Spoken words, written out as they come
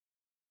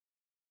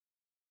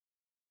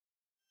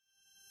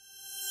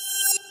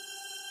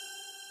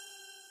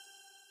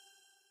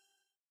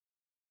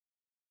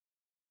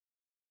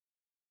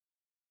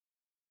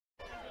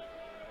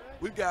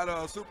We've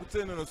got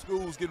superintendent of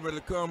schools getting ready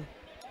to come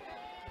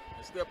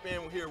and step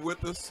in here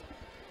with us.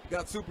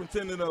 Got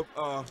superintendent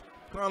of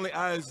Connally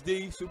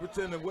ISD,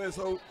 Superintendent Wes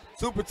Holt.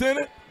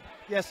 Superintendent?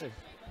 Yes, sir.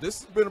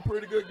 This has been a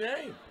pretty good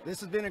game. This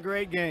has been a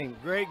great game.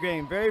 Great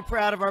game. Very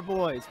proud of our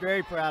boys.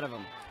 Very proud of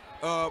them.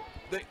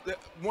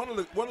 One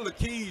of the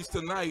keys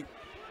tonight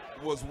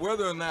was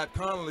whether or not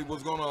Connally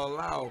was going to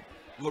allow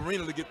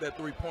Lorena to get that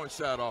three-point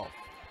shot off.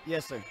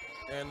 Yes, sir.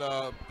 And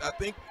I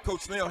think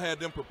Coach Snell had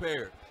them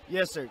prepared.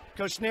 Yes, sir.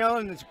 Coach Snell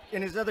and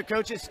his other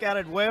coaches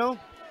scouted well,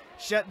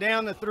 shut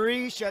down the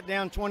three, shut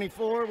down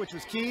 24, which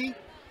was key.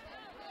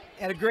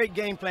 Had a great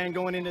game plan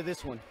going into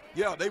this one.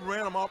 Yeah, they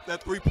ran them off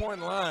that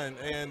three-point line,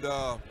 and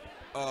a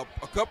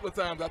couple of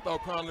times I thought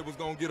Connally was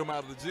going to get them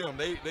out of the gym.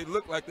 They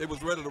looked like they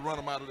was ready to run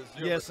them out of this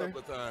gym a couple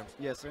of times.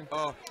 Yes, sir.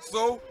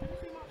 So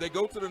they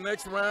go to the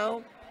next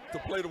round to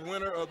play the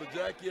winner of the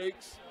Jack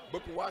Yates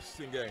Booker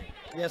Washington game.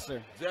 Yes,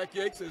 sir. Jack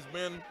Yates has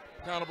been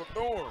kind of a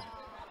thorn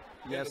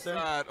in the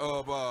side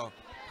of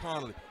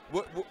Connally.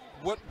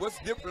 What's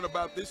different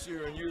about this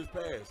year and years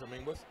past? I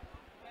mean,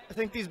 I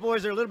think these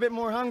boys are a little bit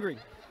more hungry,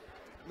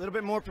 a little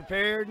bit more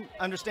prepared,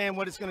 understand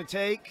what it's going to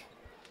take.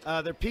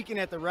 They're peaking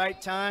at the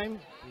right time,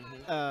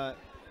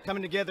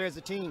 coming together as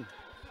a team.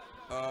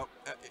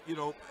 You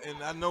know, and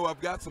I know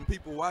I've got some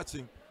people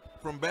watching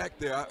from back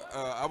there.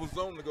 I was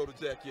zoned to go to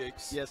Jack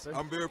Yates. Yes, sir.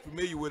 I'm very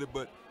familiar with it,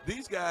 but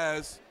these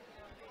guys,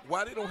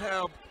 why they don't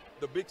have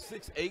the big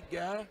 6'8"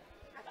 guy,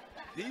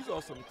 these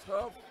are some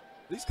tough,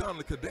 these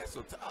Connally cadets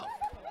are tough.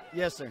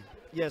 Yes, sir.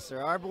 Yes,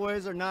 sir. Our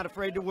boys are not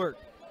afraid to work.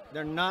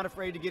 They're not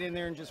afraid to get in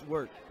there and just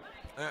work.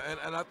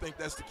 And I think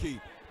that's the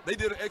key. They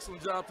did an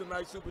excellent job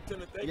tonight,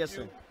 Superintendent. Thank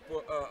you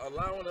for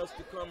allowing us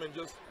to come and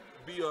just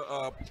be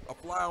a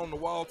fly on the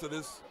wall to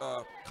this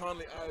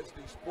Connally ISD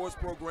sports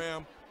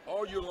program.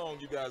 All year long,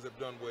 you guys have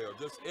done well.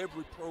 Just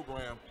every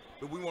program.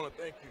 But we want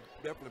to thank you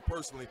definitely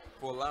personally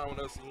for allowing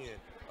us in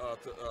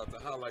to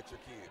highlight your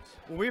kids.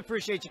 Well, we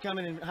appreciate you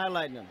coming and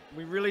highlighting them.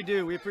 We really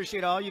do. We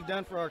appreciate all you've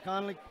done for our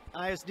Connally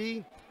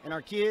ISD and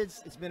our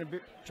kids. It's been a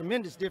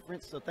tremendous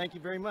difference, so thank you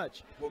very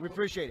much. We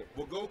appreciate it.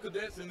 We'll go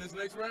Cadets in this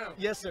next round.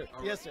 Yes, sir.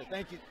 Yes, sir.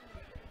 Thank you.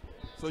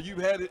 So you've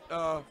had it,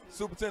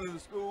 Superintendent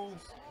of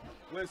Schools,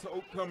 Wes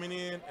Holt coming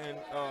in and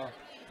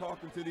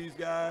talking to these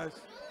guys.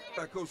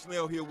 Got Coach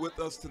Snell here with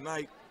us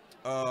tonight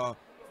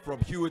from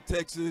Hewitt,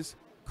 Texas.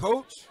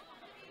 Coach?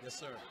 Yes,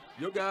 sir.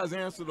 Your guys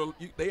answered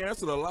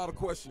a lot of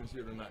questions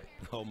here tonight.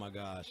 Oh my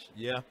gosh,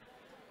 yeah.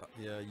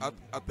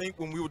 I think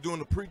when we were doing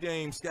the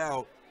pregame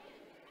scout,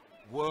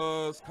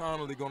 was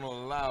Connally going to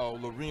allow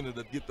Lorena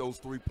to get those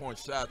three-point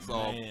shots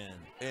off?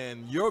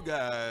 And your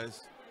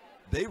guys,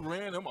 they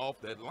ran them off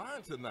that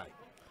line tonight.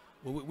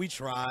 Well, we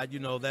tried. You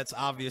know, that's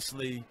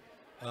obviously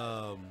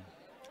a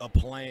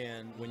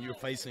plan when you're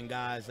facing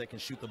guys that can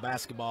shoot the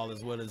basketball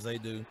as well as they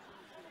do.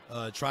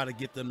 Try to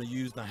get them to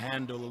use the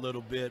handle a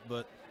little bit,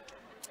 but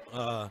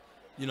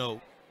you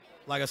know,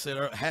 like I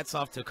said, hats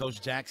off to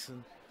Coach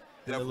Jackson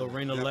and the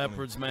Lorena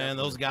Leopards, man.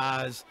 Those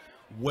guys,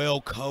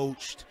 well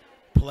coached,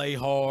 play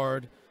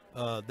hard.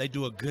 They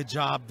do a good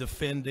job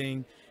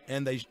defending,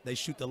 and they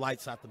shoot the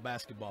lights out the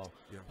basketball.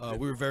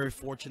 We were very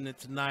fortunate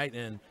tonight,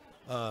 and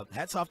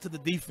hats off to the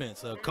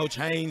defense. Coach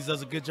Haynes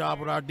does a good job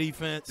with our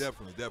defense.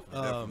 Definitely.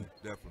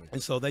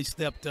 And so they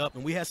stepped up,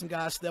 and we had some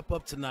guys step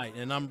up tonight,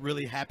 and I'm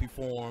really happy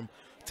for them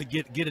to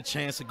get a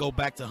chance to go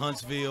back to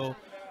Huntsville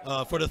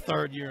for the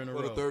third year in a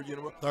row. Third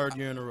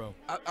year in a row.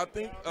 I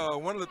think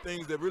one of the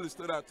things that really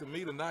stood out to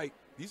me tonight,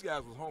 these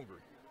guys was hungry.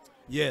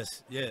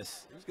 Yes.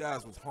 These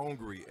guys was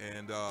hungry,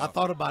 and I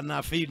thought about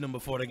not feeding them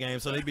before the game,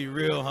 so they'd be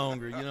real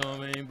hungry. You know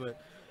what I mean?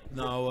 But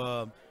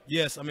no,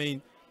 yes. I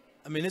mean,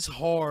 it's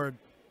hard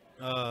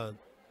to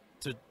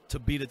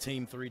beat a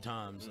team 3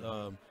 times.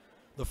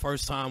 The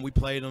first time we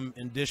played them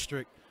in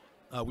district,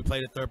 we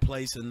played at third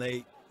place, and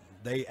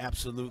they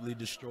absolutely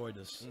destroyed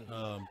us.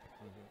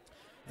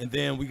 And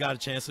then we got a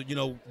chance to,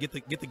 get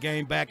the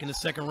game back in the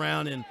second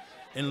round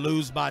and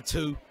lose by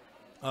 2.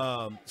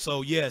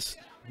 So yes,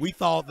 we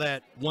thought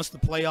that once the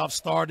playoffs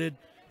started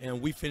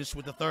and we finished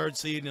with the 3rd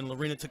seed and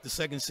Lorena took the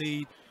 2nd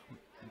seed,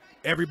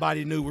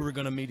 everybody knew we were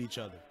going to meet each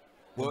other.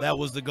 Well, that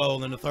was the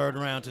goal in the 3rd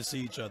round, to see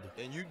each other.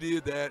 And you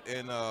did that,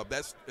 and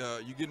that's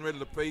you're getting ready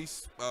to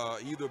face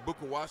either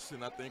Booker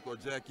Washington, I think, or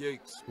Jack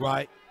Yates.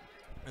 Right.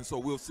 And so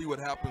we'll see what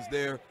happens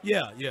there.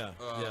 Yeah.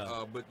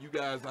 But you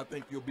guys, I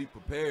think you'll be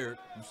prepared.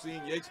 You've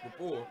seen Yates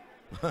before,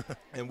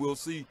 and we'll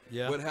see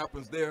what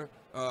happens there.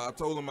 I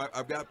told them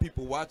I've got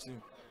people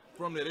watching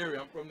from that area.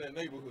 I'm from that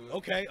neighborhood.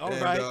 Okay, all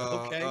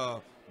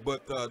right.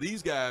 But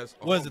these guys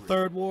are was it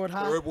 3rd Ward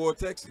High? 3rd Ward,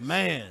 Texas.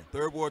 Man.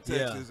 3rd Ward,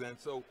 Texas. And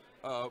so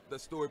the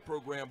story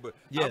program. But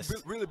I've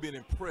really been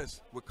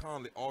impressed with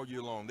Connally all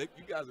year long. You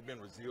guys have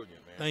been resilient,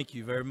 man. Thank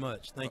you very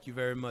much. Thank you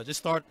very much. It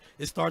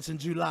starts in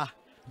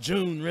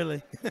June,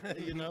 really.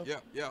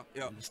 Yeah.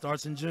 It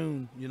starts in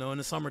June, in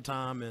the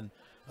summertime, and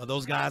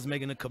those guys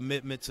making a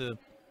commitment to,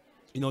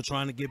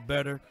 trying to get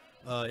better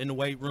in the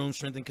weight room,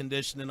 strength and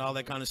conditioning, all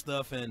that kind of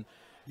stuff. And,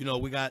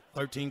 we got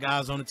 13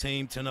 guys on the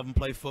team, 10 of them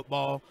play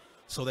football,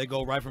 so they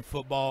go right from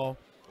football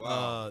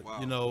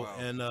you know,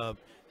 and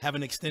have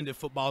an extended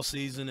football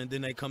season, and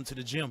then they come to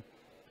the gym,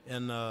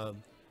 and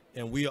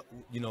we,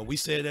 you know, we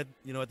said that,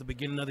 you know, at the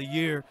beginning of the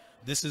year,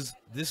 this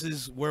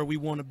is where we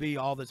want to be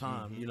all the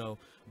time. You know,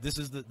 this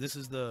is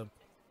the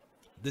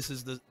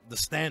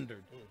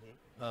standard,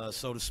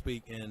 so to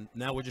speak, and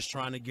now we're just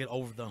trying to get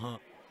over the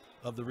hump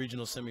of the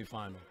regional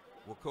semifinal.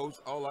 Well, Coach,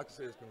 all I can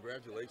say is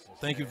congratulations.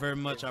 Thank you very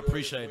much. I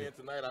appreciate it.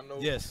 Tonight, I know.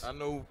 Yes. I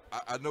know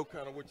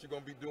kind of what you're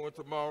gonna be doing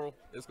tomorrow.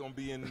 It's gonna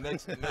be in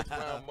next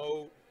round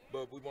mode.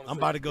 But we want. I'm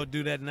about to go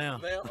do that now.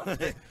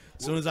 Okay.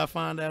 As soon as I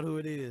find out who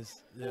it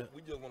is. Yeah. Well,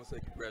 we just want to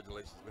say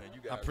congratulations, man. You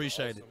guys. I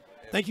appreciate it.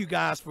 Thank you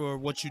guys for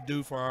what you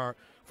do for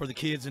the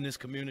kids in this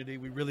community.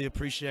 We really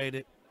appreciate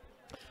it.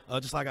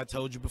 Just like I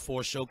told you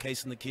before,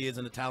 showcasing the kids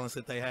and the talents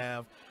that they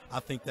have. I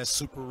think that's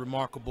super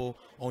remarkable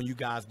on you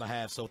guys'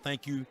 behalf. So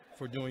thank you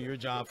for doing your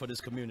job for this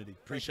community.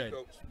 Appreciate it.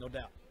 Coach. No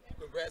doubt.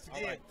 Congrats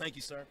again. All right. Thank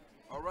you, sir.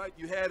 All right,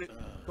 you had it.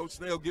 Coach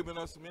Snell giving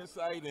us some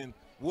insight, and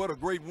what a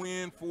great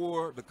win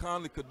for the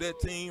Connally Cadet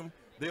team.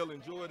 They'll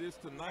enjoy this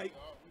tonight,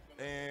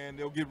 and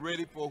they'll get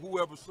ready for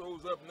whoever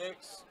shows up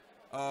next.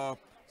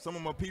 Some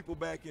of my people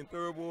back in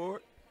Third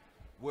Ward,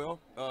 well,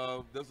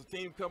 there's a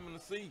team coming to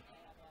see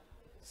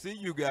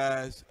you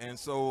guys. And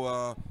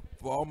so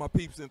for all my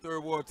peeps in Third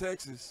Ward,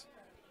 Texas,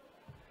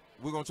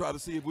 we're going to try to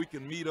see if we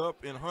can meet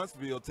up in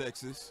Huntsville,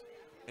 Texas,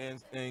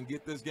 and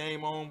get this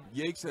game on.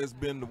 Yates has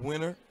been the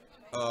winner.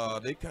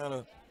 They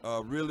kind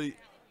of really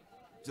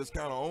just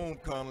kind of own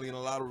Connally in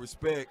a lot of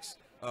respects.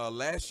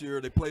 Last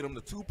year, they played them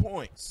to 2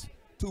 points.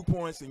 2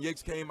 points, and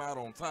Yates came out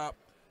on top.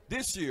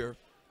 This year,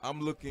 I'm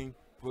looking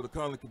for the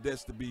Connally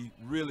Cadets to be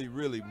really,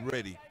 really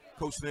ready.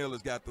 Coach Snell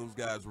has got those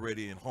guys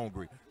ready and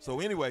hungry. So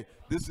anyway,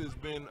 this has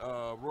been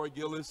Roy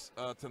Gillis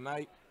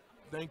tonight.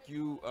 Thank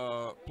you.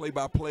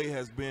 Play-by-play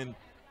has been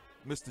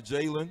Mr.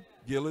 Jalen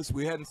Gillis.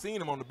 We hadn't seen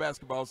him on the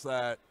basketball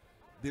side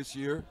this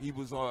year. He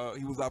was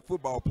our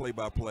football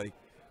play-by-play.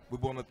 We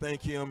want to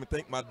thank him and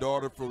thank my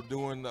daughter for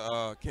doing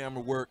the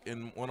camera work,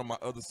 and one of my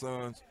other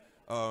sons.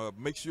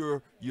 Make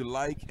sure you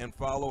like and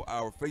follow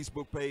our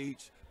Facebook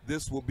page.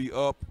 This will be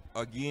up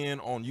again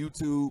on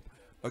YouTube.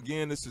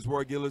 Again, this is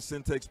Roy Gillis,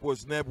 Syntex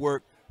Sports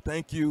Network.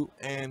 Thank you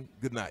and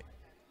good night.